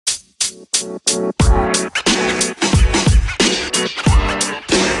All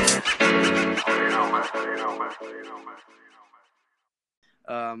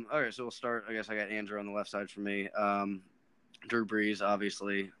right, so we'll start. I guess I got Andrew on the left side for me. Drew Brees,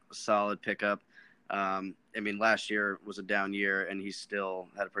 obviously, a solid pickup. I mean, last year was a down year, and he still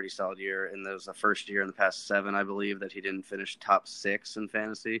had a pretty solid year. And there was the first year in the past 7, I believe, that he didn't finish top 6 in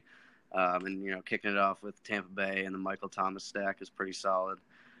fantasy. And, kicking it off with Tampa Bay and the Michael Thomas stack is pretty solid.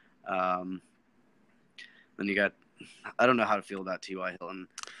 Then you got, I don't know how to feel about T.Y. Hilton.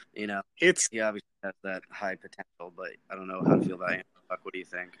 He obviously has that high potential, but I don't know how to feel about Andrew Luck. What do you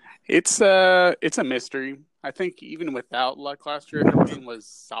think? It's a mystery. I think even without Luck last year, Hilton was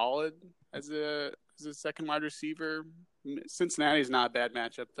solid as a second wide receiver. Cincinnati's not a bad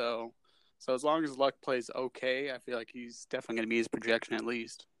matchup though, so as long as Luck plays okay, I feel like he's definitely going to be his projection at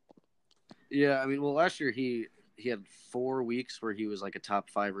least. Yeah, I mean, well, last year he had 4 weeks where he was like a top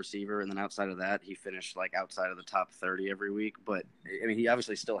 5 receiver, and then outside of that, he finished like outside of the top 30 every week. But I mean, he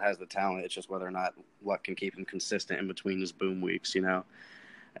obviously still has the talent. It's just whether or not Luck can keep him consistent in between his boom weeks,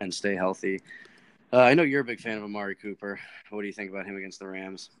 and stay healthy. I know you're a big fan of Amari Cooper. What do you think about him against the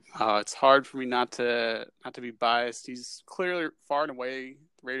Rams? It's hard for me not to be biased. He's clearly far and away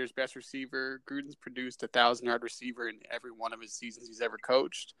the Raiders' best receiver. Gruden's produced a 1,000-yard receiver in every one of his seasons he's ever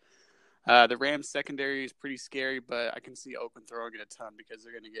coached. The Rams' secondary is pretty scary, but I can see Oakland throwing it a ton because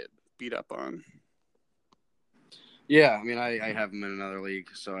they're going to get beat up on. Yeah, I mean, I have him in another league,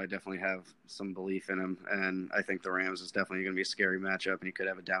 so I definitely have some belief in him. And I think the Rams is definitely going to be a scary matchup, and he could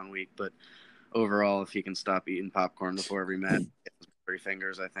have a down week. But overall, if he can stop eating popcorn before every match, 3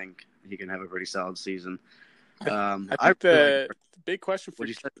 fingers, I think he can have a pretty solid season. I think the big question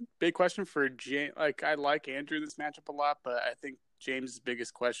for James, I like Andrew in this matchup a lot, but I think James'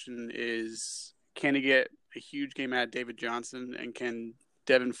 biggest question is, can he get a huge game out of David Johnson, and can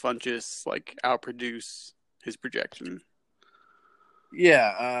Devin Funchess outproduce his projection?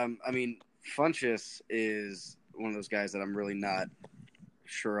 Yeah, I mean, Funchess is one of those guys that I'm really not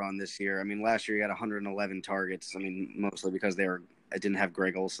sure on this year. I mean, last year he had 111 targets. I mean, mostly because I didn't have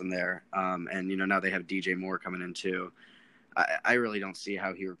Greg Olsen there, and now they have DJ Moore coming in too. I really don't see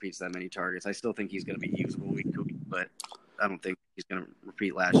how he repeats that many targets. I still think he's going to be usable week to week, but I don't think he's going to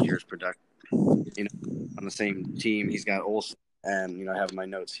repeat last year's production. On the same team, he's got Olsen, and I have my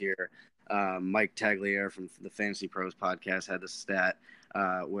notes here. Mike Tagliere from the Fantasy Pros podcast had this stat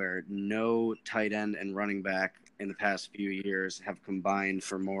where no tight end and running back in the past few years have combined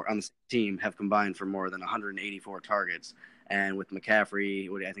for more on the team have combined for more than 184 targets. And with McCaffrey,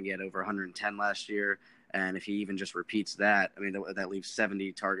 I think he had over 110 last year. And if he even just repeats that, I mean, that leaves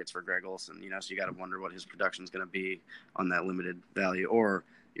 70 targets for Greg Olsen. So you got to wonder what his production is going to be on that limited value, or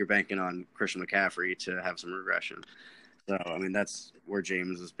you're banking on Christian McCaffrey to have some regression. So, I mean, that's where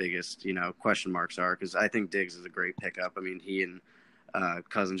James's biggest, question marks are, because I think Diggs is a great pickup. I mean, he and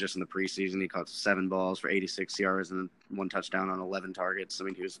Cousins just in the preseason, he caught 7 balls for 86 yards and 1 touchdown on 11 targets. I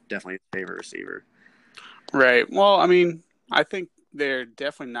mean, he was definitely a favorite receiver. Right. Well, I mean, I think they're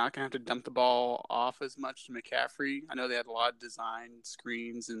definitely not going to have to dump the ball off as much to McCaffrey. I know they had a lot of design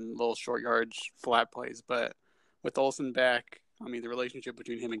screens and little short yardage flat plays, but with Olsen back, I mean, the relationship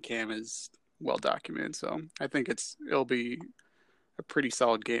between him and Cam is well documented. So I think it'll be a pretty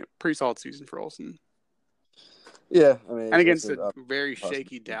solid game, pretty solid season for Olsen. Yeah, I mean, and against a very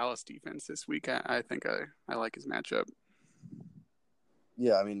shaky Dallas defense this week, I think I like his matchup.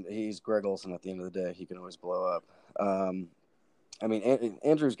 Yeah, I mean, he's Greg Olsen at the end of the day. He can always blow up. I mean,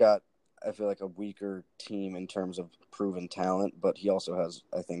 Andrew's got, I feel like, a weaker team in terms of proven talent, but he also has,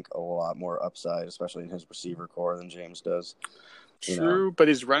 I think, a lot more upside, especially in his receiver core, than James does. True, but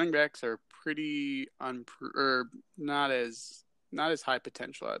his running backs are pretty not as high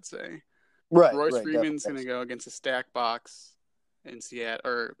potential, I'd say. Right. Royce Freeman's going to go against a stack box in Seattle,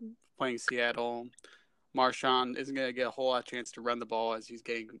 or playing Seattle. Marshawn isn't going to get a whole lot of chance to run the ball as he's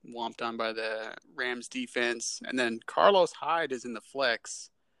getting whomped on by the Rams defense. And then Carlos Hyde is in the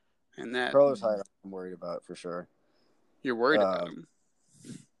flex. And that Carlos Hyde, I'm worried about for sure. You're worried about him?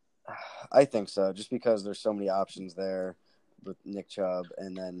 I think so, just because there's so many options there with Nick Chubb,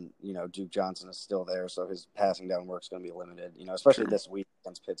 and then, Duke Johnson is still there, so his passing down work's going to be limited, especially this week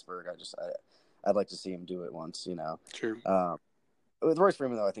against Pittsburgh. I'd like to see him do it once, True. With Royce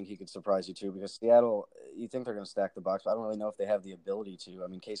Freeman, though, I think he could surprise you, too, because Seattle, you think they're going to stack the box, but I don't really know if they have the ability to. I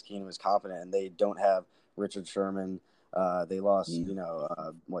mean, Case Keenum is competent, and they don't have Richard Sherman. They lost,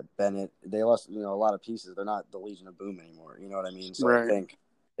 Bennett. They lost, a lot of pieces. They're not the Legion of Boom anymore. You know what I mean? So right. I think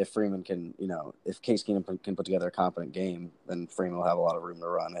if Freeman can, if Case Keenum can put together a competent game, then Freeman will have a lot of room to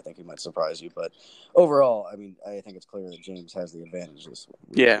run. I think he might surprise you. But overall, I mean, I think it's clear that James has the advantage this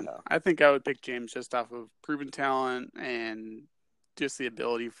week. Yeah, I think I would pick James just off of proven talent and just the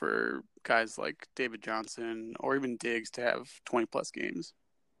ability for guys like David Johnson or even Diggs to have 20-plus games.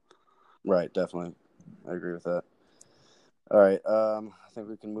 Right, definitely. I agree with that. All right, I think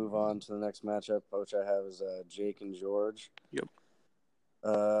we can move on to the next matchup, which I have is Jake and George. Yep.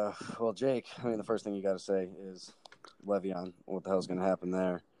 Well, Jake, I mean, the first thing you got to say is Le'Veon. What the hell's going to happen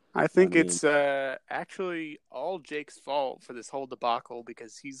there? I think it's actually all Jake's fault for this whole debacle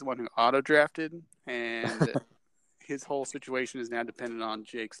because he's the one who auto-drafted, and his whole situation is now dependent on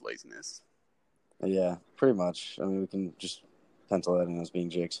Jake's laziness. Yeah, pretty much. I mean, we can just pencil that in as being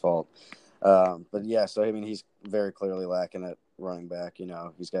Jake's fault. But yeah, so I mean, he's very clearly lacking at running back.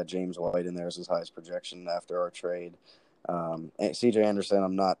 He's got James White in there as his highest projection after our trade. C.J. Anderson,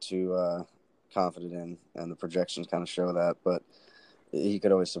 I'm not too confident in, and the projections kind of show that, but he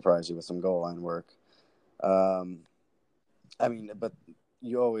could always surprise you with some goal line work. I mean, but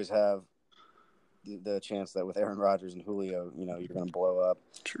you always have the chance that with Aaron Rodgers and Julio, you're going to blow up.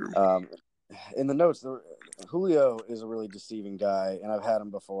 True. In the notes, Julio is a really deceiving guy, and I've had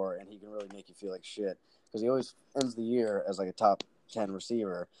him before, and he can really make you feel like shit because he always ends the year as like a top 10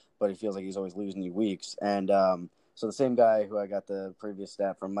 receiver, but he feels like he's always losing you weeks. And so the same guy who I got the previous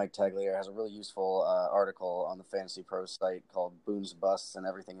stat from, Mike Tagliere, has a really useful article on the Fantasy Pros site called Booms, Busts, and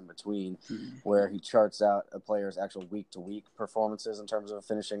Everything in Between, where he charts out a player's actual week-to-week performances in terms of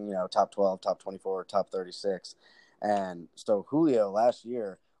finishing, top 12, top 24, top 36. And so Julio last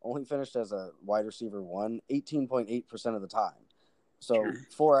year only finished as a wide receiver 18.8% of the time. So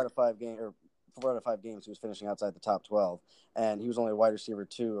 4 out of 5 games he was finishing outside the top 12, and he was only a wide receiver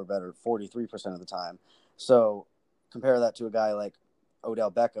 2 or better 43% of the time. So compare that to a guy like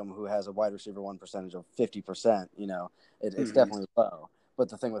Odell Beckham, who has a wide receiver 1 percentage of 50%. It's definitely low. But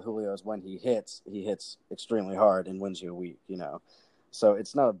the thing with Julio is when he hits extremely hard and wins you a week. So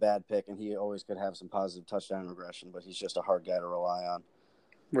it's not a bad pick, and he always could have some positive touchdown regression, but he's just a hard guy to rely on.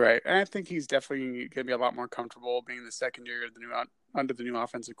 Right, and I think he's definitely going to be a lot more comfortable being the second year of under the new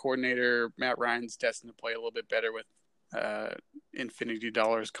offensive coordinator. Matt Ryan's destined to play a little bit better with Infinity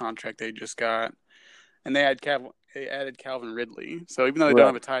Dollars contract they just got, and they added Calvin Ridley. So even though they don't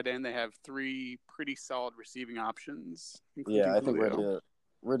have a tight end, they have 3 pretty solid receiving options. Yeah, I think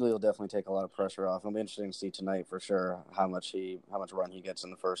Ridley will definitely take a lot of pressure off. It'll be interesting to see tonight for sure how much run he gets in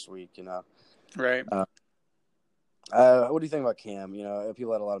the first week. Right. What do you think about Cam?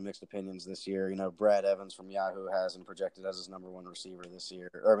 People had a lot of mixed opinions this year. Brad Evans from Yahoo has him projected as his number 1 receiver this year.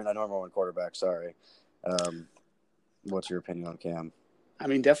 Number 1 quarterback, sorry. What's your opinion on Cam? I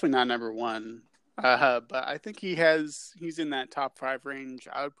mean, definitely not number 1. But I think he's in that top 5 range.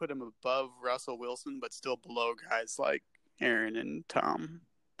 I would put him above Russell Wilson, but still below guys like Aaron and Tom.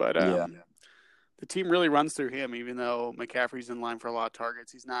 But the team really runs through him, even though McCaffrey's in line for a lot of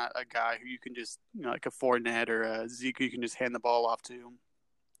targets. He's not a guy who you can just, like a Fournette or a Zeke, you can just hand the ball off to.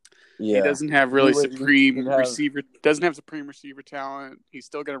 Yeah. He doesn't have really supreme receiver talent. He's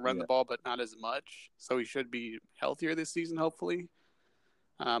still going to run the ball, but not as much. So he should be healthier this season, hopefully.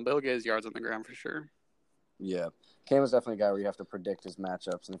 But he'll get his yards on the ground for sure. Yeah. Cam is definitely a guy where you have to predict his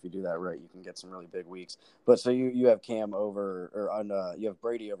matchups, and if you do that right, you can get some really big weeks. But so you have Cam you have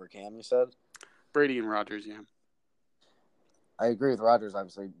Brady over Cam, you said? Brady and Rodgers, yeah. I agree with Rodgers,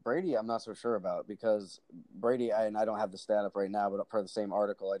 obviously. Brady, I'm not so sure about because Brady, and I don't have the stat up right now, but per the same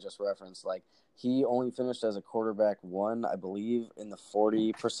article I just referenced, like he only finished as a quarterback 1, I believe, in the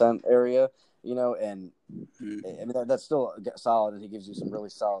 40% area, and I mean that's still solid, and he gives you some really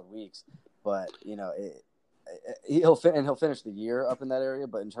solid weeks. But he'll finish the year up in that area.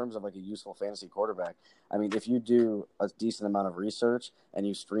 But in terms of like a useful fantasy quarterback, I mean, if you do a decent amount of research and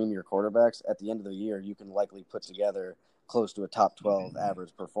you stream your quarterbacks at the end of the year, you can likely put together close to a top 12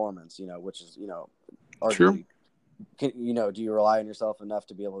 average performance, which is, arguably, do you rely on yourself enough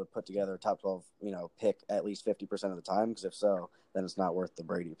to be able to put together a top 12, pick at least 50% of the time? Because if so, then it's not worth the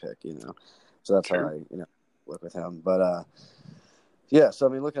Brady pick, So that's how I, look with him. But, yeah, so I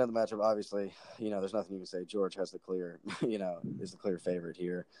mean, looking at the matchup, obviously, there's nothing you can say. George has the clear, is the clear favorite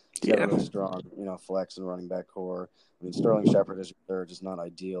here. He's got a really strong, flex and running back core. I mean, Sterling Shepard as your third is not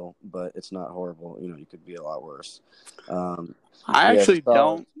ideal, but it's not horrible. You could be a lot worse. I actually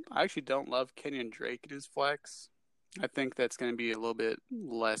don't love Kenyon Drake in his flex. I think that's going to be a little bit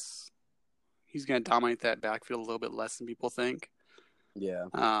less. He's going to dominate that backfield a little bit less than people think. Yeah.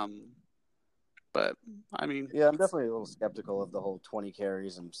 But I mean, yeah, I'm definitely a little skeptical of the whole 20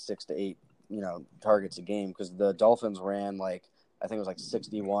 carries and 6 to 8, targets a game because the Dolphins ran like I think it was like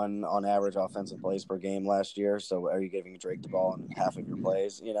 61 on average offensive plays per game last year. So are you giving Drake the ball in half of your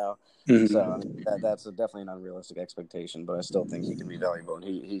plays? So I mean, that's definitely an unrealistic expectation, but I still think he can be valuable, and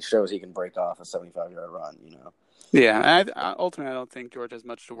he shows he can break off a 75-yard run. Yeah, ultimately, I don't think George has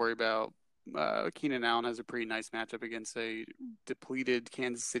much to worry about. Keenan Allen has a pretty nice matchup against a depleted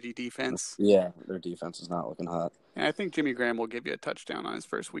Kansas City defense. Yeah, their defense is not looking hot. And I think Jimmy Graham will give you a touchdown on his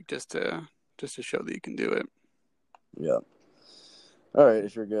first week just to show that you can do it. Yeah. All right,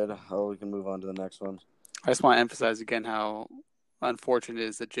 if you're good, we can move on to the next one. I just want to emphasize again how unfortunate it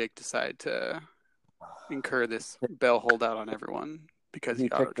is that Jake decided to incur this Bell holdout on everyone because he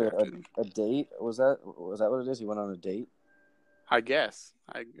picked auto-drafted. a date. Was that what it is? He went on a date? I guess.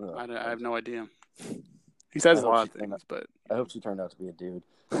 I have no idea. He says a lot of things, but I hope she turned out to be a dude.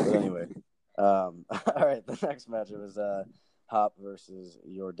 But anyway, all right. The next matchup is Hop versus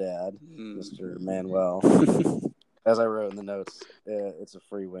your dad, Mr. Manuel. As I wrote in the notes, it's a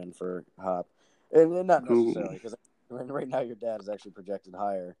free win for Hop, and not necessarily because right now your dad is actually projected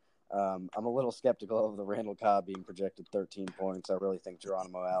higher. I'm a little skeptical of the Randall Cobb being projected 13 points. I really think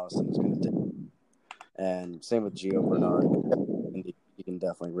Geronimo Allison is going to take it. And same with Gio Bernard. He can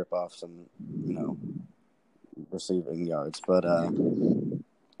definitely rip off some, receiving yards. But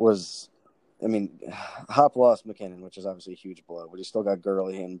Hop lost McKinnon, which is obviously a huge blow. But he still got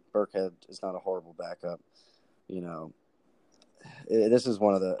Gurley, and Burkhead is not a horrible backup. This is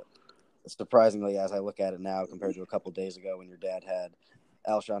one of the, surprisingly, as I look at it now compared to a couple days ago when your dad had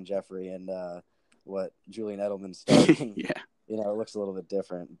Alshon Jeffrey and Julian Edelman starting. Yeah. It looks a little bit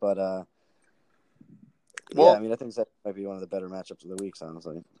different. But I think that might be one of the better matchups of the weeks,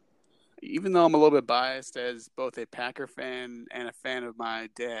 honestly. Even though I'm a little bit biased as both a Packer fan and a fan of my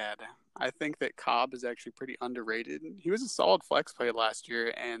dad, I think that Cobb is actually pretty underrated. He was a solid flex play last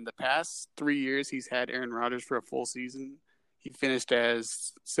year, and the past 3 years he's had Aaron Rodgers for a full season. He finished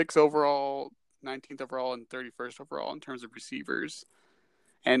as 6th overall, 19th overall, and 31st overall in terms of receivers.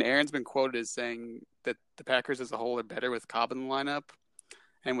 And Aaron's been quoted as saying that the Packers as a whole are better with Cobb in the lineup.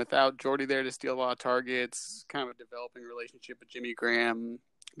 And without Jordy there to steal a lot of targets, kind of a developing relationship with Jimmy Graham,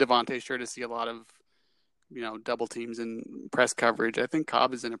 Devontae sure to see a lot of, double teams and press coverage. I think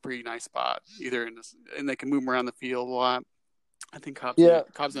Cobb is in a pretty nice spot, and they can move him around the field a lot. I think Cobb's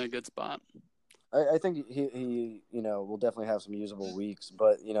in a good spot. I think he will definitely have some usable weeks,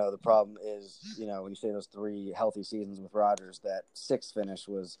 but the problem is when you say those 3 healthy seasons with Rodgers, that 6th finish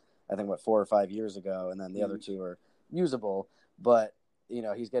was I think 4 or 5 years ago, and then the other 2 are usable, but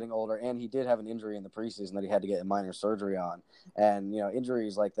he's getting older, and he did have an injury in the preseason that he had to get a minor surgery on. And,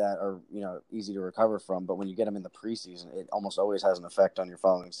 injuries like that are, easy to recover from. But when you get them in the preseason, it almost always has an effect on your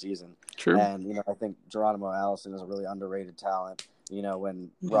following season. True. And, I think Geronimo Allison is a really underrated talent.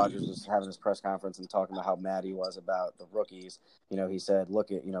 When Rodgers was having his press conference and talking about how mad he was about the rookies, he said, look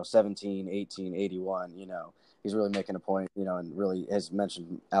at, 17, 18, 81, he's really making a point, and really has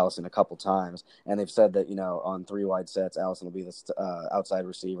mentioned Allison a couple times. And they've said that, on 3 wide sets, Allison will be the outside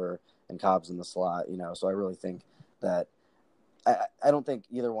receiver and Cobb's in the slot, So I really think that I don't think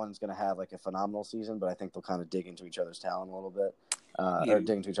either one's going to have like a phenomenal season, but I think they'll kind of dig into each other's talent a little bit, or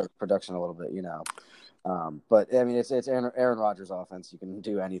dig into each other's production a little bit, But I mean, it's Aaron Rodgers' offense. You can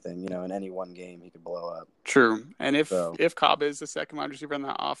do anything, in any one game he could blow up. True. And if Cobb is the second wide receiver in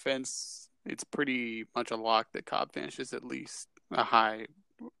that offense, it's pretty much a lock that Cobb finishes at least a high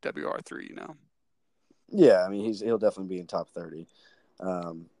WR3, Yeah, I mean he'll definitely be in top 30.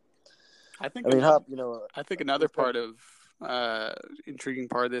 I think another part of intriguing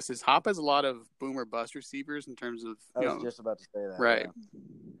part of this is Hop has a lot of boomer bust receivers in terms of I was just about to say that. Right.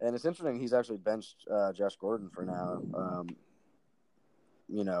 Yeah. And it's interesting he's actually benched Josh Gordon for now.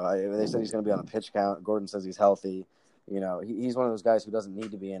 They said he's going to be on a pitch count. Gordon says he's healthy. He's one of those guys who doesn't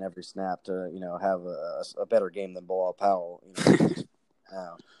need to be in every snap to, have a better game than Bilal Powell.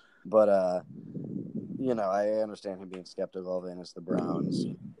 Now. But, I understand him being skeptical of it, and it's the Browns.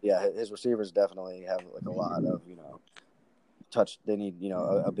 Yeah, his receivers definitely have like a lot of, touch. They need,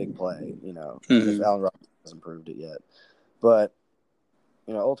 a big play, if Allen Robinson hasn't proved it yet. But,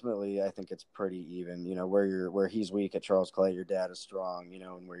 ultimately, I think it's pretty even. Where he's weak at Charles Clay, your dad is strong.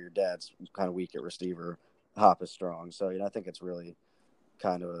 And where your dad's kind of weak at receiver, Hop is strong. So I think it's really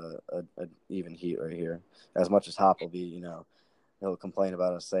kind of a even heat right here. As much as Hop will be, he'll complain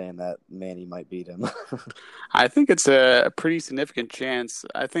about us saying that Manny might beat him. I think it's a pretty significant chance.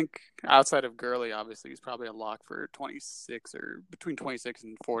 I think outside of Gurley, obviously, he's probably a lock for 26 or between 26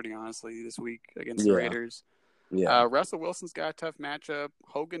 and 40, honestly, this week against the Raiders. Yeah. Russell Wilson's got a tough matchup.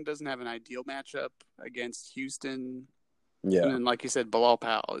 Hogan doesn't have an ideal matchup against Houston. Yeah. And then, like you said, Bilal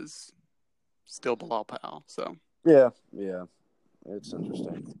Powell is still Bilal Powell. So. Yeah. it's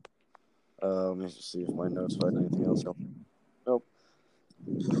interesting. Let me just see if my notes find anything else. Nope.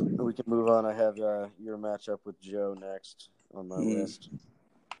 We can move on. I have your matchup with Joe next on my list.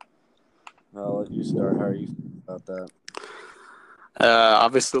 I'll let you start. How are you feeling about that?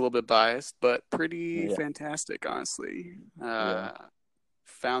 Obviously a little bit biased, but pretty fantastic, honestly.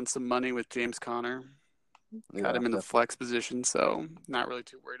 Found some money with James Conner. Got him in the flex position, so not really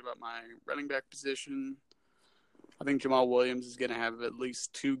too worried about my running back position. I think Jamal Williams is going to have at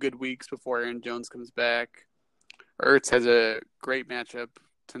least 2 good weeks before Aaron Jones comes back. Ertz has a great matchup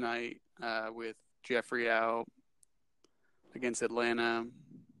tonight with Jeffrey out against Atlanta.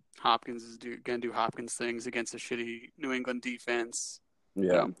 Hopkins is going to do Hopkins things against a shitty New England defense.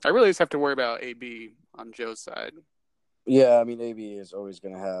 Yeah. I really just have to worry about AB on Joe's side. Yeah, I mean, AB is always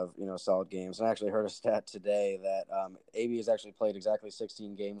going to have, solid games. And I actually heard a stat today that AB has actually played exactly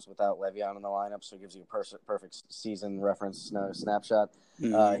 16 games without Le'Veon in the lineup, so it gives you a perfect season reference snapshot.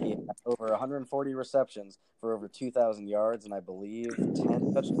 Mm-hmm. He had over 140 receptions for over 2,000 yards and I believe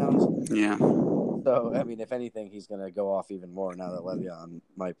 10 touchdowns. Yeah. So, I mean, if anything, he's going to go off even more now that Le'Veon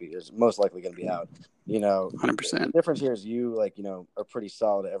is most likely going to be out. 100%. The difference here is you, are pretty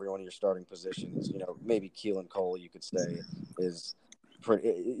solid at every one of your starting positions. Maybe Keelan Cole, you could say, is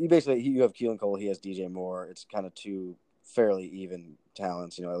pretty. You have Keelan Cole, he has DJ Moore. It's kind of two fairly even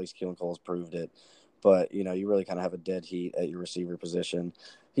talents. At least Keelan Cole's proved it. But, you really kind of have a dead heat at your receiver position.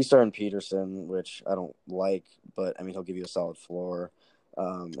 He's starting Peterson, which I don't like, but, I mean, he'll give you a solid floor.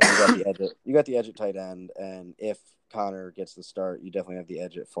 And you got the edge at tight end, and if Connor gets the start, you definitely have the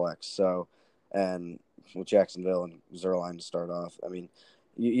edge at flex. So, and with Jacksonville and Zerline to start off, I mean,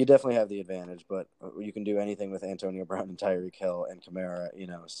 you definitely have the advantage, but you can do anything with Antonio Brown and Tyreek Hill and Kamara,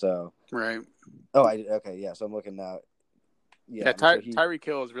 so. Right. Oh, okay, yeah, so I'm looking now. Yeah, Tyreek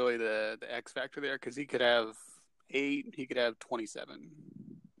Hill is really the X factor there because he could have 8, he could have 27.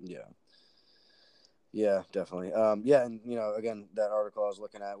 Yeah. Yeah, definitely. And again, that article I was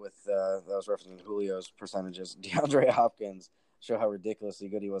looking at with that was referencing Julio's percentages. DeAndre Hopkins, show how ridiculously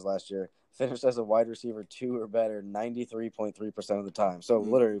good he was last year. Finished as a wide receiver 2 or better 93.3% of the time. So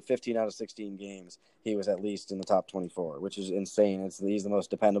literally 15 out of 16 games, he was at least in the top 24, which is insane. He's the most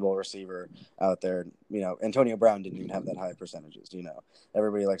dependable receiver out there. Antonio Brown didn't even have that high percentages.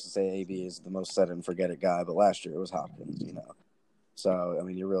 Everybody likes to say AB is the most set and forget it guy, but last year it was Hopkins. So I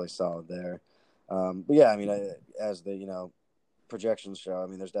mean, you're really solid there. But yeah, I mean, as the projections show, I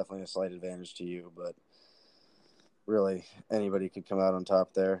mean, there's definitely a slight advantage to you, but really anybody could come out on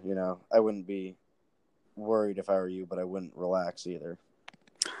top there. I wouldn't be worried if I were you, but I wouldn't relax either.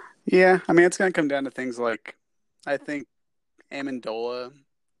 Yeah, I mean, it's going to come down to things like I think Amendola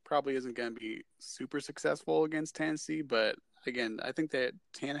probably isn't going to be super successful against Tennessee, but again, I think that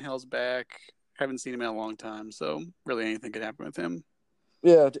Tannehill's back. Haven't seen him in a long time, so really anything could happen with him.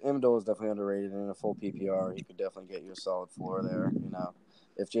 Yeah, Amendola is definitely underrated. In a full PPR, he could definitely get you a solid floor there.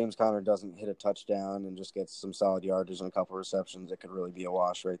 If James Conner doesn't hit a touchdown and just gets some solid yardage and a couple receptions, it could really be a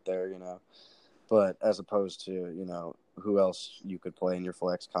wash right there. But as opposed to who else you could play in your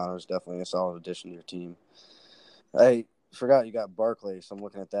flex, Conner's definitely a solid addition to your team. I forgot you got Barkley, so I'm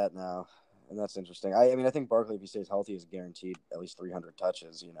looking at that now, and that's interesting. I mean, I think Barkley, if he stays healthy, is guaranteed at least 300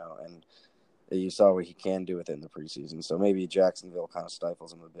 touches. And you saw what he can do within the preseason. So maybe Jacksonville kind of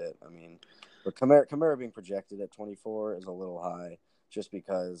stifles him a bit. I mean, but Kamara being projected at 24 is a little high just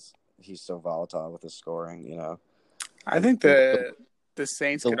because he's so volatile with his scoring, I think the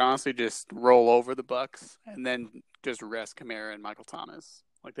Saints could honestly just roll over the Bucs and then just rest Kamara and Michael Thomas.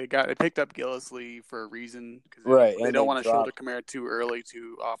 Like they picked up Gillislee for a reason because they don't want to shoulder Kamara too early,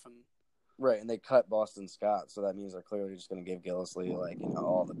 too often. Right, and they cut Boston Scott, so that means they're clearly just going to give Gillislee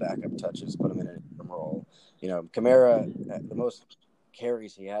all the backup touches, put him in a role. Kamara, the most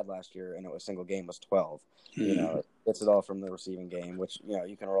carries he had last year in a single game was 12. Gets it all from the receiving game, which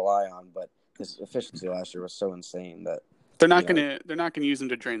you can rely on, but his efficiency last year was so insane that they're not gonna use him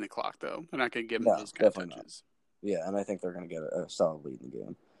to drain the clock though. They're not gonna give him those kind of touches. Not. Yeah, and I think they're going to get a solid lead in the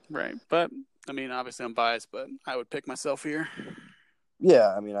game. Right, but I mean, obviously I'm biased, but I would pick myself here.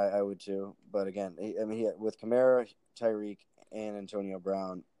 Yeah, I mean, I would too. But again, with Kamara, Tyreek, and Antonio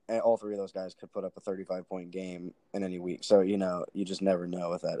Brown, and all 3 of those guys could put up a 35-point game in any week. So you just never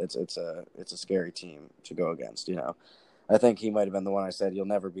know with that. It's a scary team to go against. I think he might have been the one I said you'll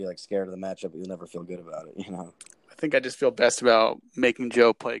never be scared of the matchup, but you'll never feel good about it. I think I just feel best about making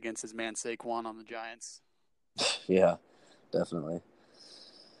Joe play against his man Saquon on the Giants. Yeah, definitely.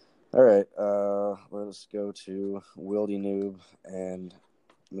 All right, let's go to Wildy Noob and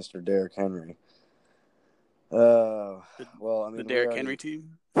Mr. Derrick Henry. Well, I mean, the Derrick Henry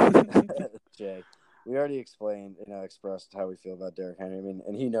team. Jay. we already explained, expressed how we feel about Derrick Henry. I mean,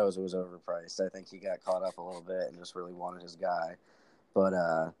 and he knows it was overpriced. I think he got caught up a little bit and just really wanted his guy. But,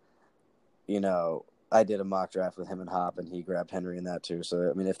 I did a mock draft with him and Hop, and he grabbed Henry in that too. So,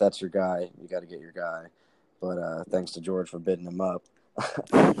 I mean, if that's your guy, you got to get your guy. But thanks to George for bidding him up.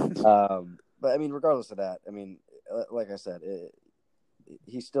 But, I mean, regardless of that, I mean, like I said,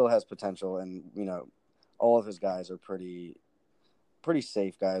 he still has potential, and, all of his guys are pretty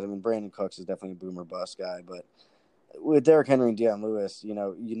safe guys. I mean, Brandon Cooks is definitely a boomer bust guy, but with Derrick Henry and Deion Lewis,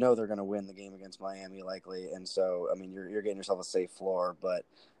 they're going to win the game against Miami likely, and so I mean, you're getting yourself a safe floor. But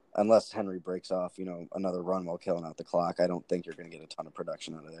unless Henry breaks off, another run while killing out the clock, I don't think you're going to get a ton of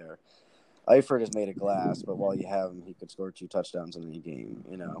production out of there. Eifert has made a glass, but while you have him, he could score 2 touchdowns in any game.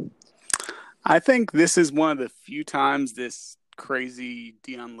 I think this is one of the few times this crazy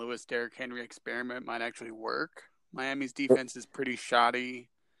Deion Lewis, Derrick Henry experiment might actually work. Miami's defense is pretty shoddy.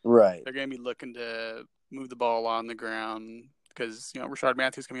 Right. They're going to be looking to move the ball on the ground because, Rashard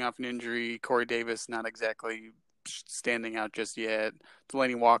Matthews coming off an injury, Corey Davis not exactly standing out just yet.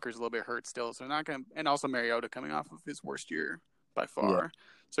 Delaney Walker's a little bit hurt still, so they're not going to, and also Mariota coming off of his worst year by far. Yeah.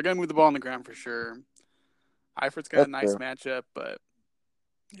 So they're going to move the ball on the ground for sure. Eifert's got a nice matchup, but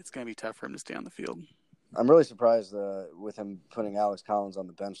it's going to be tough for him to stay on the field. I'm really surprised with him putting Alex Collins on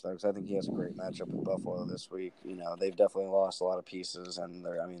the bench, though, because I think he has a great matchup with Buffalo this week. They've definitely lost a lot of pieces, and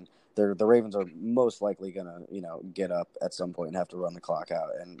the Ravens are most likely going to, get up at some point and have to run the clock out.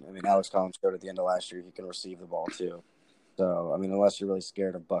 And, I mean, Alex Collins showed at the end of last year he can receive the ball, too. So, I mean, unless you're really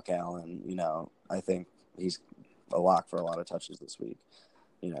scared of Buck Allen, I think he's a lock for a lot of touches this week,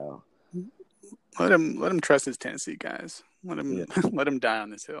 Let him trust his Tennessee guys. Let him die on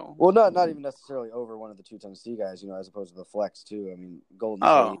this hill. Well, not even necessarily over one of the 2 Tennessee guys, as opposed to the flex too. I mean, Golden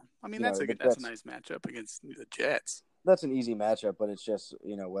Tate. I mean, that's a nice matchup against the Jets. That's an easy matchup, but it's just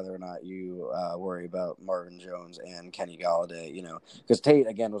whether or not you worry about Marvin Jones and Kenny Golladay. Because Tate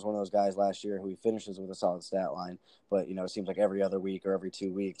again was one of those guys last year who he finishes with a solid stat line, but it seems like every other week or every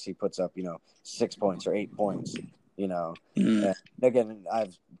 2 weeks he puts up 6 points or 8 points. And again,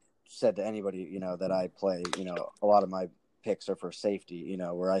 I've said to anybody, that I play, a lot of my picks are for safety,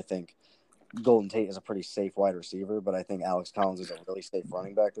 where I think Golden Tate is a pretty safe wide receiver, but I think Alex Collins is a really safe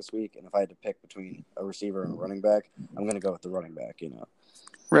running back this week. And if I had to pick between a receiver and a running back, I'm going to go with the running back,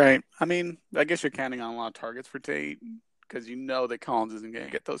 Right. I mean, I guess you're counting on a lot of targets for Tate because that Collins isn't going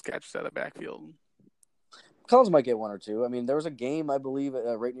to get those catches out of the backfield. Collins might get 1 or 2. I mean, there was a game, I believe,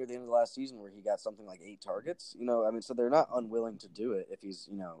 right near the end of the last season where he got something like 8 targets. I mean, so they're not unwilling to do it if he's,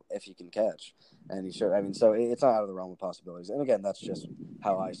 if he can catch. And he should. I mean, so it's not out of the realm of possibilities. And again, that's just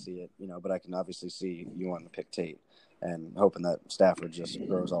how I see it, but I can obviously see you wanting to pick Tate and hoping that Stafford just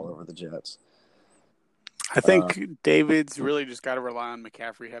grows all over the Jets. I think David's really just got to rely on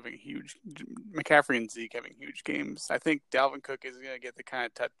McCaffrey and Zeke having huge games. I think Dalvin Cook is going to get the kind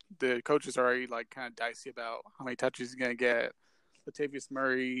of touch. The coaches are already kind of dicey about how many touches he's going to get. Latavius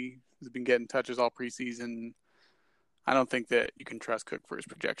Murray has been getting touches all preseason. I don't think that you can trust Cook for his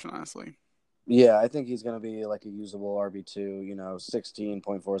projection, honestly. Yeah, I think he's going to be like a usable RB2.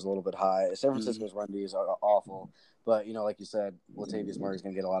 16.4 is a little bit high. San Francisco's run Ds are awful. But, like you said, Latavius Murray's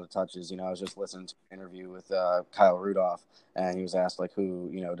going to get a lot of touches. I was just listening to an interview with Kyle Rudolph, and he was asked,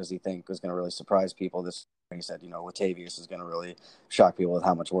 who, does he think is going to really surprise people this year? He said, Latavius is going to really shock people with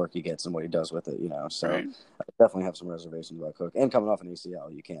how much work he gets and what he does with it, So right. I definitely have some reservations about Cook. And coming off an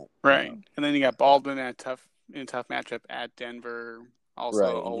ACL, you can't. Right. And then you got Baldwin in a tough matchup at Denver. Also,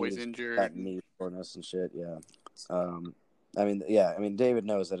 right. Always injured. That knee soreness and shit, yeah. I mean, David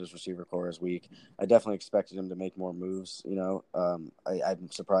knows that his receiver core is weak. I definitely expected him to make more moves,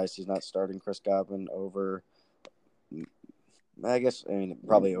 I'm surprised he's not starting Chris Godwin over,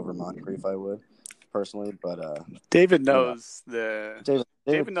 probably over Moncrief, I would, personally, but David knows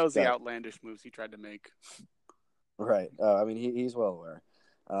David knows the outlandish moves he tried to make. Right. He's well aware.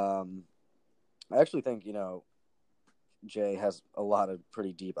 I actually think, Jay has a lot of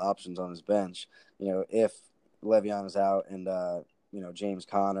pretty deep options on his bench. If Le'Veon is out and James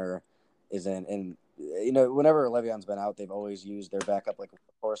Conner is in, and whenever Le'Veon's been out, they've always used their backup like a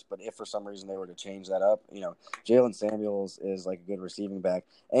horse. But if for some reason they were to change that up, Jalen Samuels is like a good receiving back,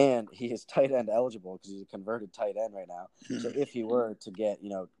 and he is tight end eligible because he's a converted tight end right now. So if he were to get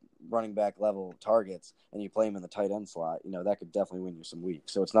running back level targets and you play him in the tight end slot, that could definitely win you some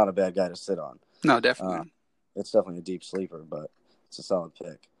weeks. So it's not a bad guy to sit on. No, definitely. It's definitely a deep sleeper, but it's a solid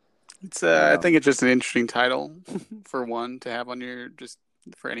pick. It's I think it's just an interesting title for one to have on your just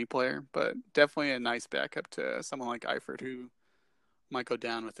for any player, but definitely a nice backup to someone like Eifert who might go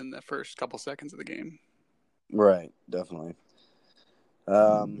down within the first couple seconds of the game. Right, definitely.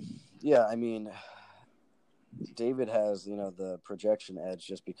 Yeah, I mean, David has, the projection edge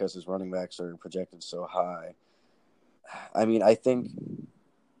just because his running backs are projected so high. I mean, I think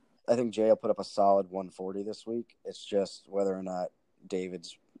Jay will put up a solid 140 this week. It's just whether or not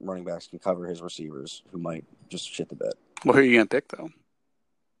David's running backs can cover his receivers, who might just shit the bed. Well, who are you going to pick, though?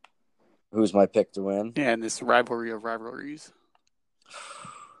 Who's my pick to win? Yeah, in this rivalry of rivalries.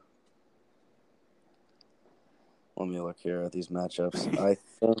 Let me look here at these matchups.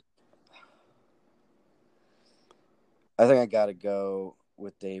 I think I got to go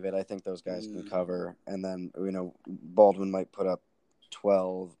with David. I think those guys can cover. And then, Baldwin might put up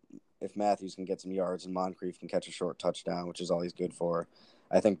 12 if Matthews can get some yards and Moncrief can catch a short touchdown, which is all he's good for.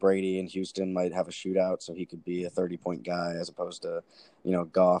 I think Brady and Houston might have a shootout, so he could be a 30-point guy as opposed to,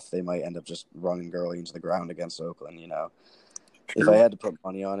 Goff. They might end up just running Gurley into the ground against Oakland, Sure. If I had to put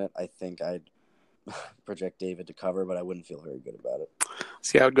money on it, I think I'd project David to cover, but I wouldn't feel very good about it.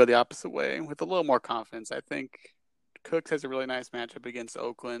 See, I would go the opposite way with a little more confidence. I think Cooks has a really nice matchup against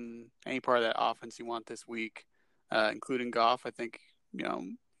Oakland. Any part of that offense you want this week, including Goff, I think,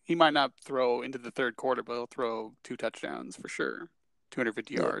 he might not throw into the third quarter, but he'll throw 2 touchdowns for sure,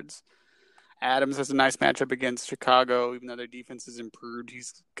 250 yards. Adams has a nice matchup against Chicago. Even though their defense has improved,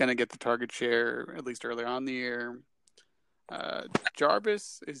 he's going to get the target share, at least early on in the year.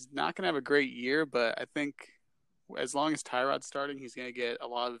 Jarvis is not going to have a great year, but I think as long as Tyrod's starting, he's going to get a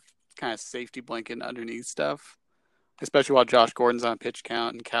lot of kind of safety blanket underneath stuff, especially while Josh Gordon's on pitch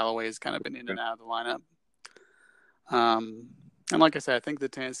count and Callaway has kind of been in and out of the lineup. And like I said, I think the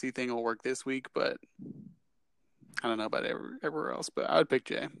Tennessee thing will work this week, but I don't know about everywhere else, but I would pick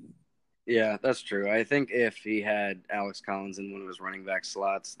Jay. Yeah, that's true. I think if he had Alex Collins in one of his running back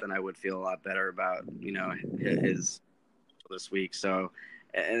slots, then I would feel a lot better about, his this week. So,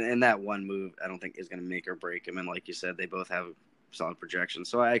 and that one move, I don't think is going to make or break him. And like you said, they both have solid projections.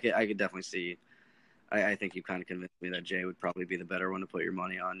 So I could definitely see. I think you kind of convinced me that Jay would probably be the better one to put your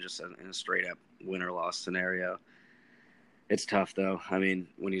money on, just in a straight up win or loss scenario. It's tough though. I mean,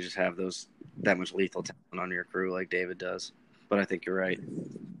 when you just have that much lethal talent on your crew like David does. But I think you're right.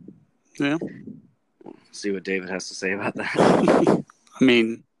 Yeah. We'll see what David has to say about that. I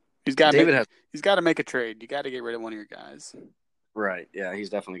mean, he's got to make a trade. You got to get rid of one of your guys. Right. Yeah, he's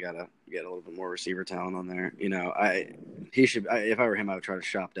definitely got to get a little bit more receiver talent on there. If I were him, I would try to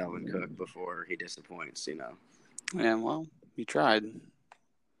shop Dalvin Cook before he disappoints. Yeah. Well, he tried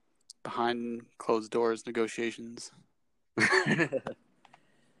behind closed doors negotiations. You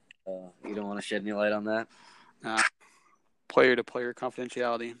don't want to shed any light on that? Player-to-player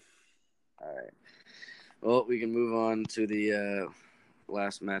confidentiality. All right. Well, we can move on to the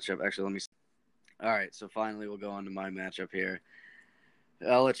last matchup. Actually, let me. All right. So finally, we'll go on to my matchup here.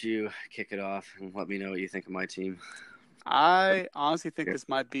 I'll let you kick it off and let me know what you think of my team. I honestly think this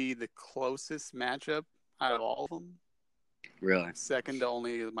might be the closest matchup out of all of them. Really? Second to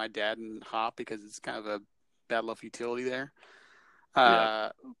only my dad and Hop, because it's kind of a bad luck utility there.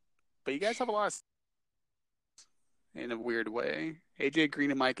 Yeah. But you guys have a lot of, in a weird way. AJ Green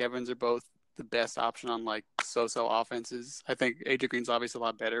and Mike Evans are both the best option on like so-so offenses. I think AJ Green's obviously a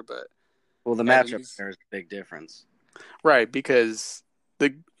lot better, but the matchup there is a big difference. Right, because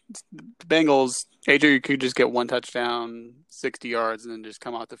the Bengals, AJ could just get 1 touchdown, 60 yards, and then just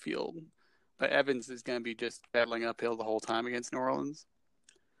come off the field. But Evans is going to be just battling uphill the whole time against New Orleans.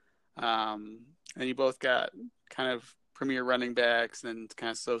 And you both got kind of premier running backs and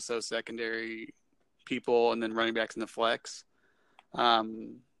kind of so-so secondary people, and then running backs in the flex.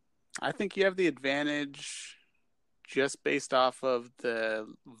 I think you have the advantage just based off of the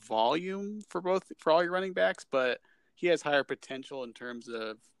volume for all your running backs, but he has higher potential in terms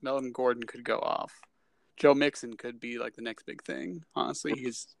of Melvin Gordon could go off. Joe Mixon could be like the next big thing. Honestly,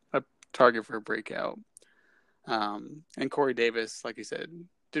 he's a target for a breakout. And Corey Davis, like you said,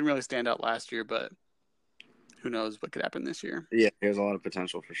 didn't really stand out last year, but who knows what could happen this year. Yeah, there's a lot of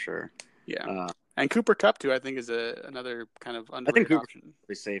potential for sure. Yeah. And Cooper Kupp, too, I think is another kind of underrated option. A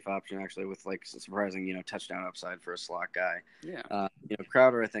pretty safe option, actually, with like surprising, touchdown upside for a slot guy. Yeah.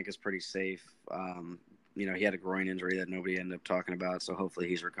 Crowder, I think, is pretty safe. He had a groin injury that nobody ended up talking about, so hopefully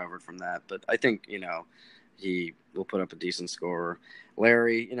he's recovered from that. But I think, he will put up a decent score.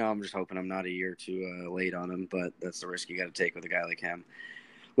 Larry, I'm just hoping I'm not a year too late on him, but that's the risk you got to take with a guy like him.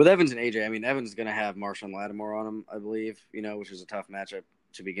 With Evans and AJ, I mean, Evans is going to have Marshawn Lattimore on him, I believe, which is a tough matchup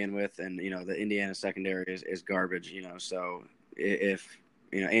to begin with. And, the Indiana secondary is garbage, so if,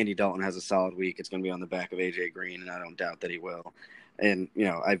 Andy Dalton has a solid week, it's going to be on the back of AJ Green, and I don't doubt that he will. And,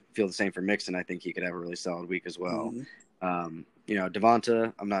 I feel the same for Mixon. I think he could have a really solid week as well. Mm-hmm.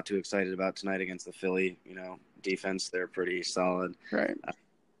 Devonta, I'm not too excited about tonight against the Philly, defense. They're pretty solid. Right.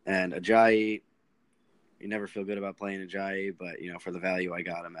 And Ajayi, you never feel good about playing Ajayi, but for the value I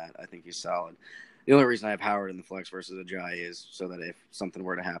got him at, I think he's solid. The only reason I have Howard in the flex versus Ajayi is so that if something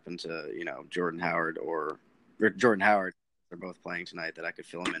were to happen to Jordan Howard or Jordan Howard, they're both playing tonight, that I could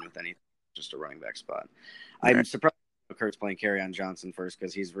fill him in with anything, just a running back spot. Right. I'm surprised Kurt's playing Kerryon Johnson first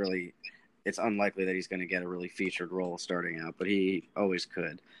because it's unlikely that he's going to get a really featured role starting out, but he always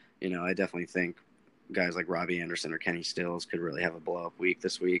could. I definitely think guys like Robbie Anderson or Kenny Stills could really have a blow-up week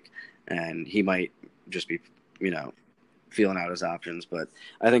this week, and he might just be, feeling out his options. But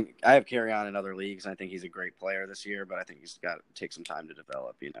I think I have Kerryon in other leagues, and I think he's a great player this year, but I think he's got to take some time to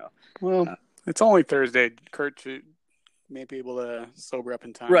develop, Well, it's only Thursday. Kurt may be able to sober up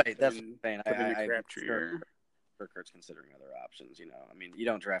in time. Right, that's what I'm saying. I'm sure Kurt's considering other options, I mean, you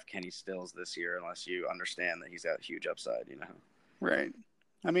don't draft Kenny Stills this year unless you understand that he's got a huge upside, Right.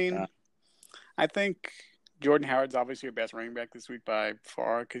 I mean, I think Jordan Howard's obviously your best running back this week by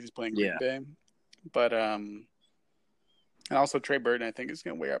far because he's playing Green Bay. But and also Trey Burton, I think, is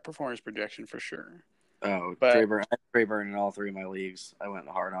going to way outperform his projection for sure. Oh, but Trey Burton in all three of my leagues. I went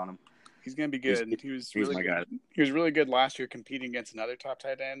hard on him. He's going to be good. He was really good. He was really good last year competing against another top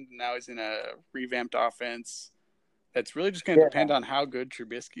tight end. Now he's in a revamped offense. That's really just going to depend on how good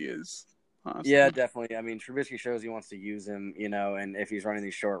Trubisky is. Honestly. Yeah, definitely. I mean, Trubisky shows he wants to use him, and if he's running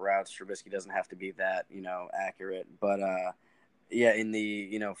these short routes, Trubisky doesn't have to be that, accurate. But, in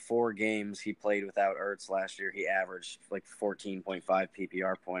the, 4 games he played without Ertz last year, he averaged like 14.5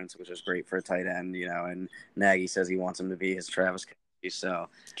 PPR points, which is great for a tight end, and Nagy says he wants him to be his Travis Kelce. So,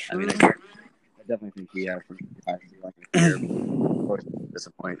 I mean, I definitely think he has some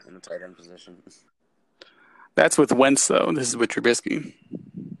disappoint in the tight end position. That's with Wentz, though. This is with Trubisky.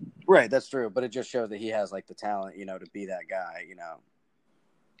 Right, that's true. But it just shows that he has, the talent, to be that guy,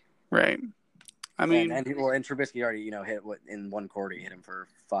 Right. I mean... And Trubisky already, hit in one quarter. He hit him for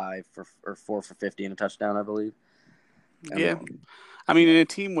 4 for 50 and a touchdown, I believe. I mean, in a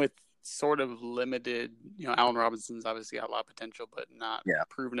team with sort of limited, Allen Robinson's obviously got a lot of potential, but not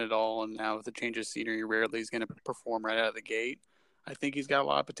proven at all. And now with the change of scenery, rarely he's going to perform right out of the gate. I think he's got a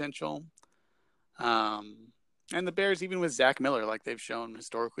lot of potential. And the Bears, even with Zach Miller, they've shown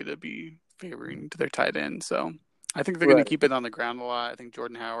historically to be favoring to their tight end. So I think they're going to keep it on the ground a lot. I think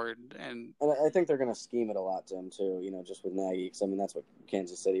Jordan Howard and I think they're going to scheme it a lot to him too. Just with Nagy, because I mean that's what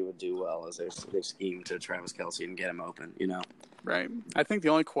Kansas City would do well, is they scheme to Travis Kelce and get him open. Right. I think the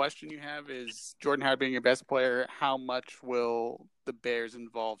only question you have is Jordan Howard being your best player. How much will the Bears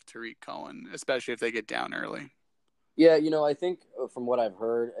involve Tariq Cohen, especially if they get down early? Yeah, I think from what I've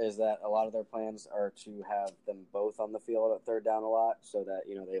heard is that a lot of their plans are to have them both on the field at third down a lot so that,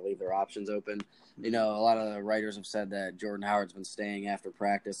 they leave their options open. A lot of the writers have said that Jordan Howard's been staying after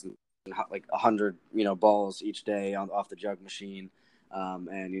practice and 100, balls each day off the jug machine.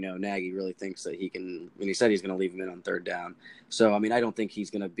 And Nagy really thinks that he can, and he said he's going to leave him in on third down. So, I mean, I don't think he's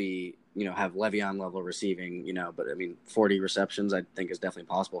going to be, have Le'Veon level receiving, but I mean, 40 receptions, I think is definitely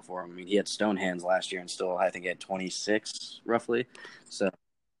possible for him. I mean, he had stone hands last year and still, I think he had 26 roughly. So,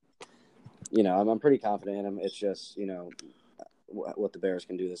 I'm pretty confident in him. It's just, what the Bears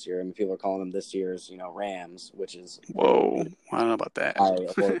can do this year. I mean, people are calling them this year's, Rams, which is, whoa, I don't know about that. I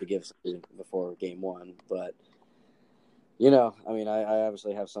avoid to give something before game 1, but I mean, I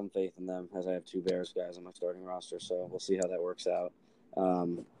obviously have some faith in them as I have 2 Bears guys on my starting roster, so we'll see how that works out.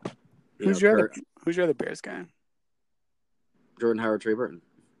 Who's your other Bears guy? Jordan Howard, Trey Burton.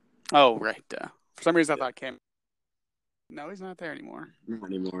 Oh, right. For some reason, I thought Cam. No, he's not there anymore. Not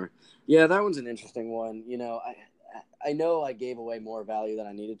anymore. Yeah, that one's an interesting one. I know I gave away more value than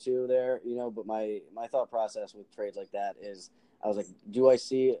I needed to there, but my thought process with trades like that is I was like, do I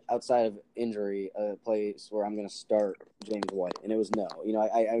see outside of injury a place where I'm going to start James White? And it was no.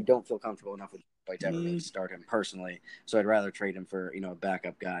 I don't feel comfortable enough with White to ever really start him personally. So I'd rather trade him for, a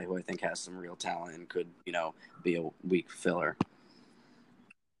backup guy who I think has some real talent and could, be a weak filler.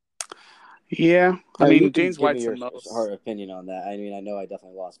 Yeah. I mean, James White's the most hard opinion on that. I mean, I know I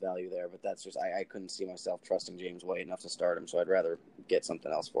definitely lost value there, but that's just, I couldn't see myself trusting James White enough to start him. So I'd rather get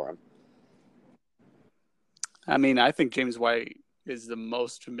something else for him. I mean, I think James White is the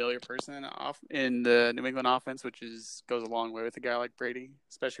most familiar person in the New England offense, which goes a long way with a guy like Brady,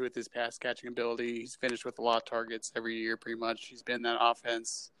 especially with his pass catching ability. He's finished with a lot of targets every year, pretty much. He's been in that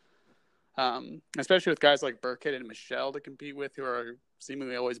offense, especially with guys like Burkhead and Michelle to compete with, who are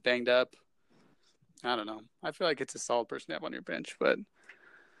seemingly always banged up. I don't know. I feel like it's a solid person to have on your bench, but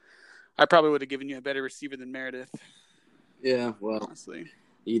I probably would have given you a better receiver than Meredith. Yeah, well, honestly,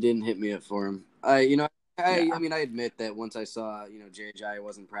 you didn't hit me up for him. I Yeah. I mean, I admit that once I saw, J.J.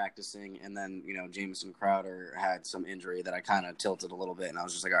 wasn't practicing, and then, Jamison Crowder had some injury that I kind of tilted a little bit, and I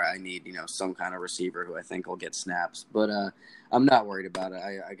was just like, all right, I need, some kind of receiver who I think will get snaps. But I'm not worried about it.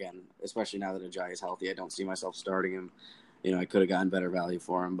 Again, especially now that Ajayi is healthy, I don't see myself starting him. I could have gotten better value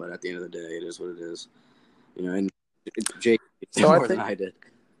for him, but at the end of the day, it is what it is. And Jake did more than I did.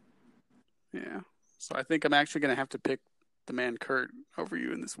 Yeah. So I think I'm actually going to have to pick the man Kurt over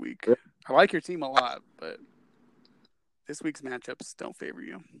you in this week. Really? I like your team a lot, but this week's matchups don't favor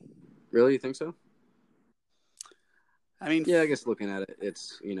you. Really? You think so? I mean, yeah, I guess looking at it,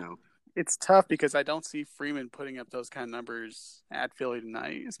 it's, It's tough because I don't see Freeman putting up those kind of numbers at Philly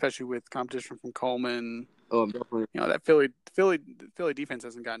tonight, especially with competition from Coleman. Oh, I'm definitely. That Philly defense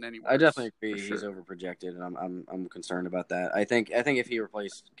hasn't gotten any worse. I definitely agree. He's overprojected, and I'm concerned about that. I think if he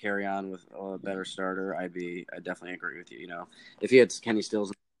replaced Kerryon with a better starter, I definitely agree with you. If he had Kenny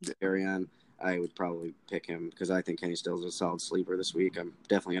Stills and Kerryon, I would probably pick him because I think Kenny Stills is a solid sleeper this week. I'm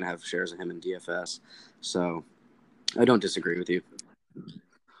definitely gonna have shares of him in DFS, so I don't disagree with you.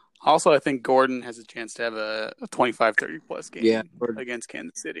 Also, I think Gordon has a chance to have a 25-30 plus game against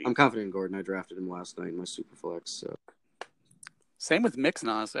Kansas City. I'm confident in Gordon. I drafted him last night in my Superflex. So. Same with Mixon,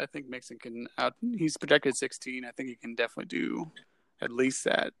 honestly. I think Mixon can he's projected 16. I think he can definitely do at least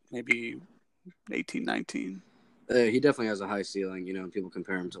that, maybe 18, 19. He definitely has a high ceiling. People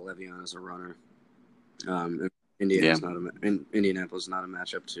compare him to Le'Veon as a runner. Indianapolis is not a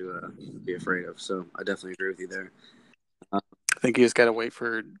matchup to be afraid of. So I definitely agree with you there. I think you just got to wait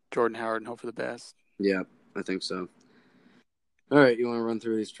for Jordan Howard and hope for the best. Yeah, I think so. All right, you want to run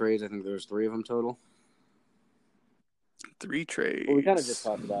through these trades? I think there's 3 of them total. 3 trades. Well, we kind of just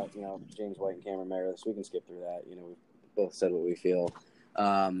talked about, James White and Cameron Meredith, so we can skip through that. We both said what we feel.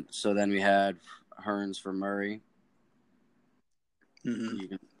 So then we had Hearns for Murray.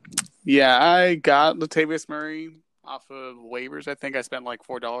 Mm-hmm. Yeah, I got Latavius Murray off of waivers. I think I spent like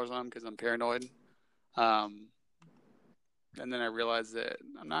 $4 on him because I'm paranoid. And then I realized that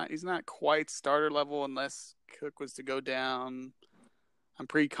he's not quite starter level unless Cook was to go down. I'm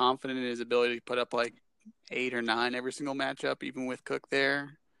pretty confident in his ability to put up like 8 or 9 every single matchup, even with Cook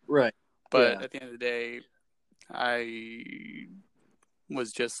there. Right. But at the end of the day, I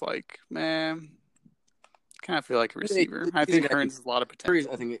was just like, man, kind of feel like a receiver. I think Hearns has a lot of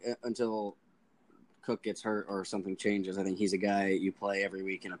potential. I think until Cook gets hurt or something changes, I think he's a guy you play every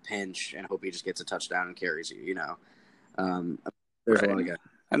week in a pinch and hope he just gets a touchdown and carries you, There's a lot of guys.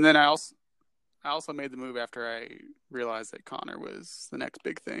 And then I also made the move after I realized that Connor was the next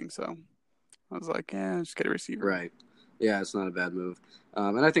big thing. So I was like, just get a receiver. Right. Yeah, it's not a bad move.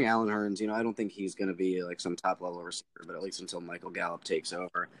 And I think Allen Hearns, I don't think he's going to be like some top-level receiver, but at least until Michael Gallup takes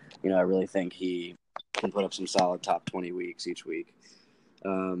over, I really think he can put up some solid top 20 weeks each week.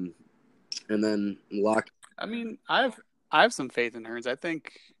 And then Lock. I mean, I have some faith in Hearns. I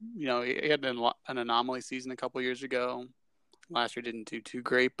think, he had an anomaly season a couple years ago. Last year didn't do too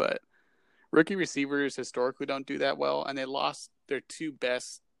great, but rookie receivers historically don't do that well, and they lost their 2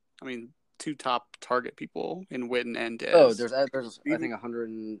 top target people in Witten and Dez. Oh, there's I think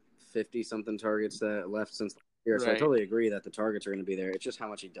 150 something targets that left since last year. So I totally agree that the targets are going to be there. It's just how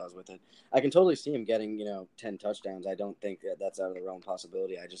much he does with it. I can totally see him getting 10 touchdowns. I don't think that's out of the realm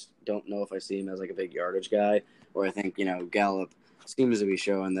possibility. I just don't know if I see him as like a big yardage guy, or I think Gallup seems to be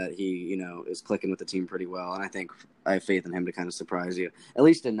showing that he is clicking with the team pretty well, and I think I have faith in him to kind of surprise you, at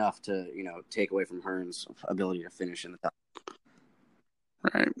least enough to take away from Hearns' ability to finish in the top.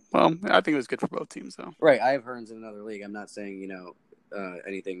 Right. Well, I think it was good for both teams, though. Right. I have Hearns in another league. I'm not saying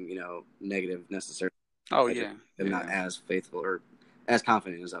anything negative necessarily. Oh, I'm not as faithful or as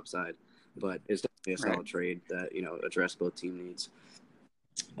confident in his upside, but it's definitely a solid trade that addressed both team needs.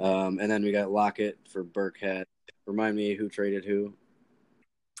 And then we got Lockett for Burkhead. Remind me who traded who?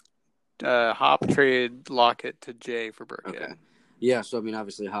 Hop traded Lockett to Jay for Burkhead. Okay. Yeah, so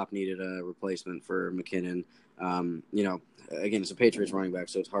obviously Hop needed a replacement for McKinnon. Again, it's a Patriots running back,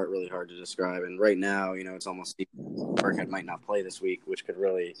 so it's really hard to describe. And right now, it's almost Burkhead might not play this week, which could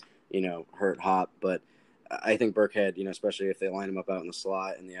really, hurt Hop. But I think Burkhead, especially if they line him up out in the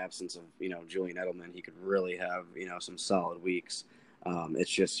slot in the absence of, Julian Edelman, he could really have, some solid weeks.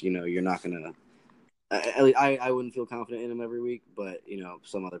 It's just, you're not going to. I wouldn't feel confident in him every week, but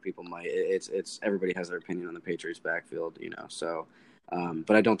some other people might. It's everybody has their opinion on the Patriots backfield, So,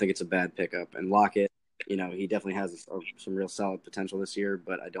 but I don't think it's a bad pickup. And Lockett, he definitely has some real solid potential this year.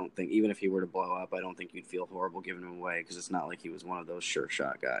 But I don't think even if he were to blow up, I don't think you'd feel horrible giving him away because it's not like he was one of those sure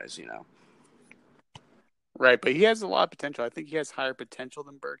shot guys, Right, but he has a lot of potential. I think he has higher potential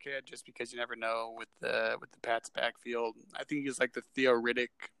than Burkhead just because you never know with the Pats backfield. I think he's like the Theo Riddick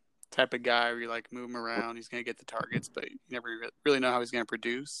type of guy where you like move him around. He's going to get the targets, but you never really know how he's going to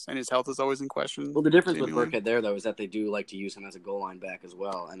produce. And his health is always in question. Well, the difference seemingly. with Burkhead there, though, is that they do like to use him as a goal line back as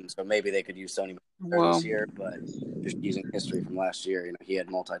well. And so maybe they could use Sony this year, but just using history from last year, he had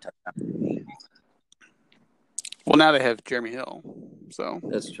multi-touchdowns. Well, now they have Jeremy Hill, so.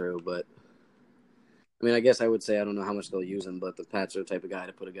 That's true, but I mean, I guess I would say I don't know how much they'll use him, but the Pats are the type of guy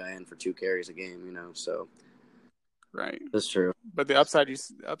to put a guy in for 2 carries a game, so. Right. That's true. But the upside you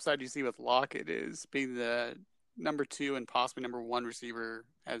see with Lockett is being the number 2 and possibly number 1 receiver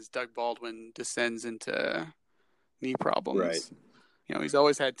as Doug Baldwin descends into knee problems. Right. He's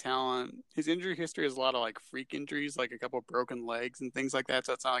always had talent. His injury history is a lot of like freak injuries, like a couple of broken legs and things like that.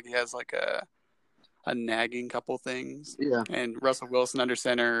 So it's not like he has like a nagging couple things. Yeah. And Russell Wilson under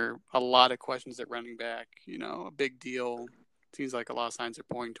center, a lot of questions at running back, a big deal. Seems like a lot of signs are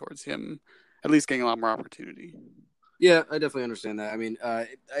pointing towards him at least getting a lot more opportunity. Yeah, I definitely understand that. I mean, I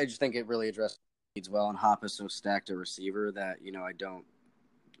just think it really addressed needs well, and Hop is so stacked a receiver that,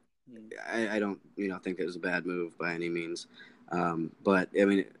 I don't think it was a bad move by any means. But I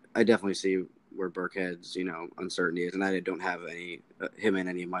mean, I definitely see where Burkhead's, uncertainty is, and I don't have him in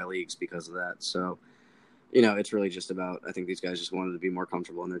any of my leagues because of that. So, it's really just about, I think these guys just wanted to be more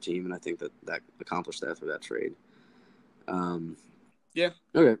comfortable in their team, and I think that accomplished that through that trade. Yeah.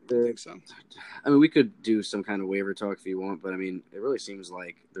 Okay. I think so. I mean, we could do some kind of waiver talk if you want, but I mean, it really seems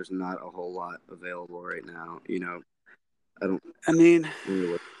like there's not a whole lot available right now.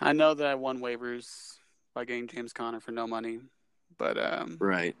 I know that I won waivers by getting James Conner for no money, but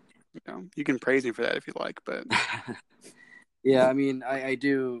right. You can praise me for that if you like, but yeah, I mean, I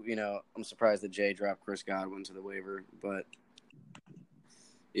do. I'm surprised that Jay dropped Chris Godwin to the waiver, but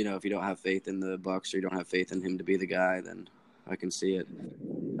if you don't have faith in the Bucs or you don't have faith in him to be the guy, then I can see it.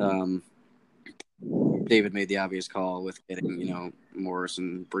 David made the obvious call with getting, Morris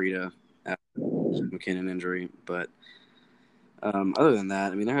and Breida after the McKinnon injury. But other than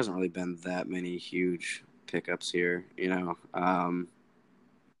that, I mean, there hasn't really been that many huge pickups here.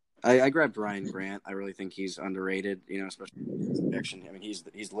 I grabbed Ryan Grant. I really think he's underrated, especially in projection. I mean,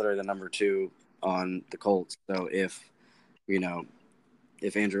 he's literally the number 2 on the Colts. So if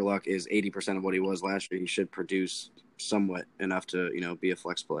Andrew Luck is 80% of what he was last year, he should produce somewhat enough to, be a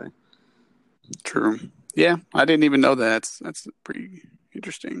flex play. True. Yeah, I didn't even know that. That's pretty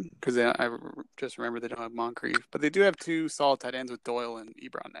interesting because I just remember they don't have Moncrief, but they do have 2 solid tight ends with Doyle and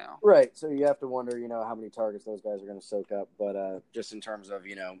Ebron now. Right. So you have to wonder, how many targets those guys are going to soak up. But just in terms of,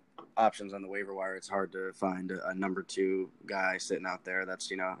 options on the waiver wire, it's hard to find a number 2 guy sitting out there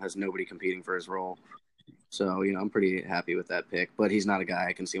that's, has nobody competing for his role. So, I'm pretty happy with that pick, but he's not a guy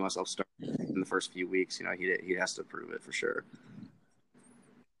I can see myself starting in the first few weeks. He has to prove it for sure.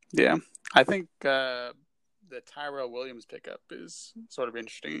 Yeah. I think the Tyrell Williams pickup is sort of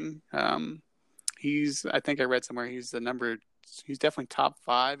interesting. I think I read somewhere he's definitely top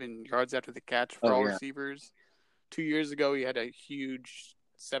 5 in yards after the catch for all receivers. 2 years ago, he had a huge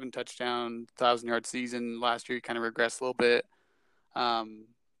 7-touchdown, 1,000-yard season. Last year, he kind of regressed a little bit.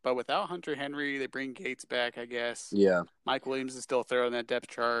 But without Hunter Henry, they bring Gates back, I guess. Yeah. Mike Williams is still third on that depth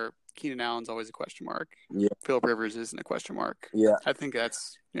chart. Keenan Allen's always a question mark. Yeah. Phillip Rivers isn't a question mark. Yeah. I think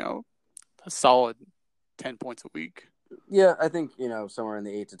that's, a solid 10 points a week. Yeah, I think, somewhere in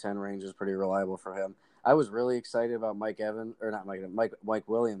the 8 to 10 range is pretty reliable for him. I was really excited about Mike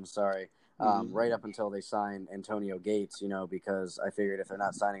Williams, right up until they signed Antonio Gates, because I figured if they're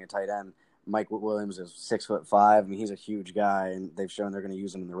not signing a tight end, Mike Williams is 6'5". I mean, he's a huge guy, and they've shown they're going to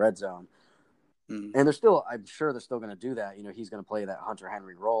use him in the red zone. And I'm sure they're still going to do that. He's going to play that Hunter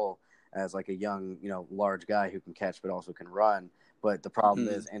Henry role as like a young, large guy who can catch but also can run. But the problem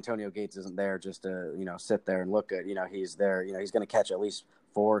is Antonio Gates isn't there just to, sit there and look good. He's there. He's going to catch at least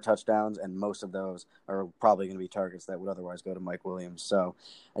 4 touchdowns, and most of those are probably going to be targets that would otherwise go to Mike Williams. So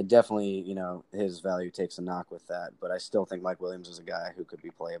I definitely, his value takes a knock with that. But I still think Mike Williams is a guy who could be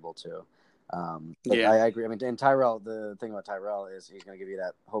playable too. I agree. I mean, and Tyrell, the thing about Tyrell is he's going to give you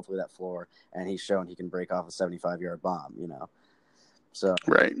hopefully that floor, and he's shown he can break off a 75-yard bomb, So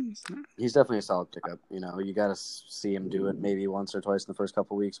right, he's definitely a solid pickup. You got to see him do it maybe once or twice in the first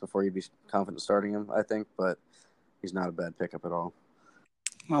couple of weeks before you'd be confident starting him, I think. But he's not a bad pickup at all.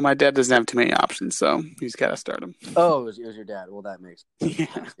 Well, my dad doesn't have too many options, so he's got to start him. Oh, it was your dad. Well, that makes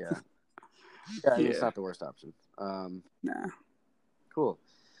sense. Yeah. Yeah, I mean, it's not the worst option. Nah. Cool.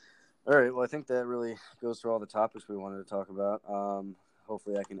 All right. Well, I think that really goes through all the topics we wanted to talk about.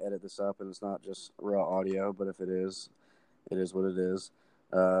 Hopefully, I can edit this up and it's not just raw audio. But if it is what it is.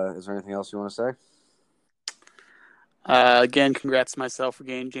 Is there anything else you want to say? Again, congrats to myself for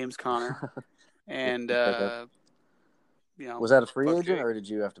getting James Conner. And Was that a free agent, Jake. or did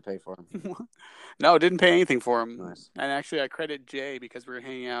you have to pay for him? No, didn't pay anything for him. Nice. And actually, I credit Jay because we were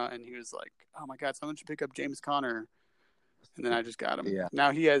hanging out, and he was like, "Oh my God, someone should pick up James Conner." And then I just got him. Yeah.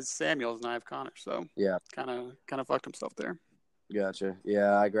 Now he has Samuels, and I have Conner. So yeah, kind of fucked himself there. Gotcha.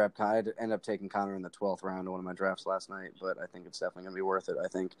 Yeah, I ended up taking Conner in the 12th round of one of my drafts last night, but I think it's definitely going to be worth it.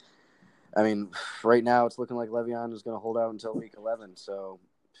 I mean, right now it's looking like Le'Veon is going to hold out until week 11. So,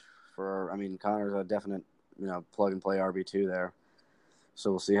 Conner's a definite, plug and play RB2 there.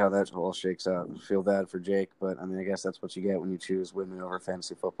 So we'll see how that all shakes out. I feel bad for Jake, but I guess that's what you get when you choose women over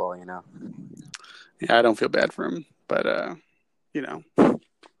fantasy football, Yeah, I don't feel bad for him, but it's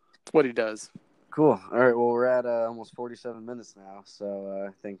what he does. Cool. All right. Well, we're at almost 47 minutes now, so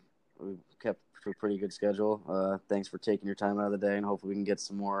I think we've kept a pretty good schedule. Thanks for taking your time out of the day, and hopefully we can get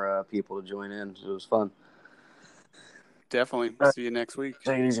some more people to join in. It was fun. Definitely. See you next week.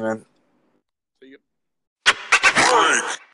 Take it easy, man. See you.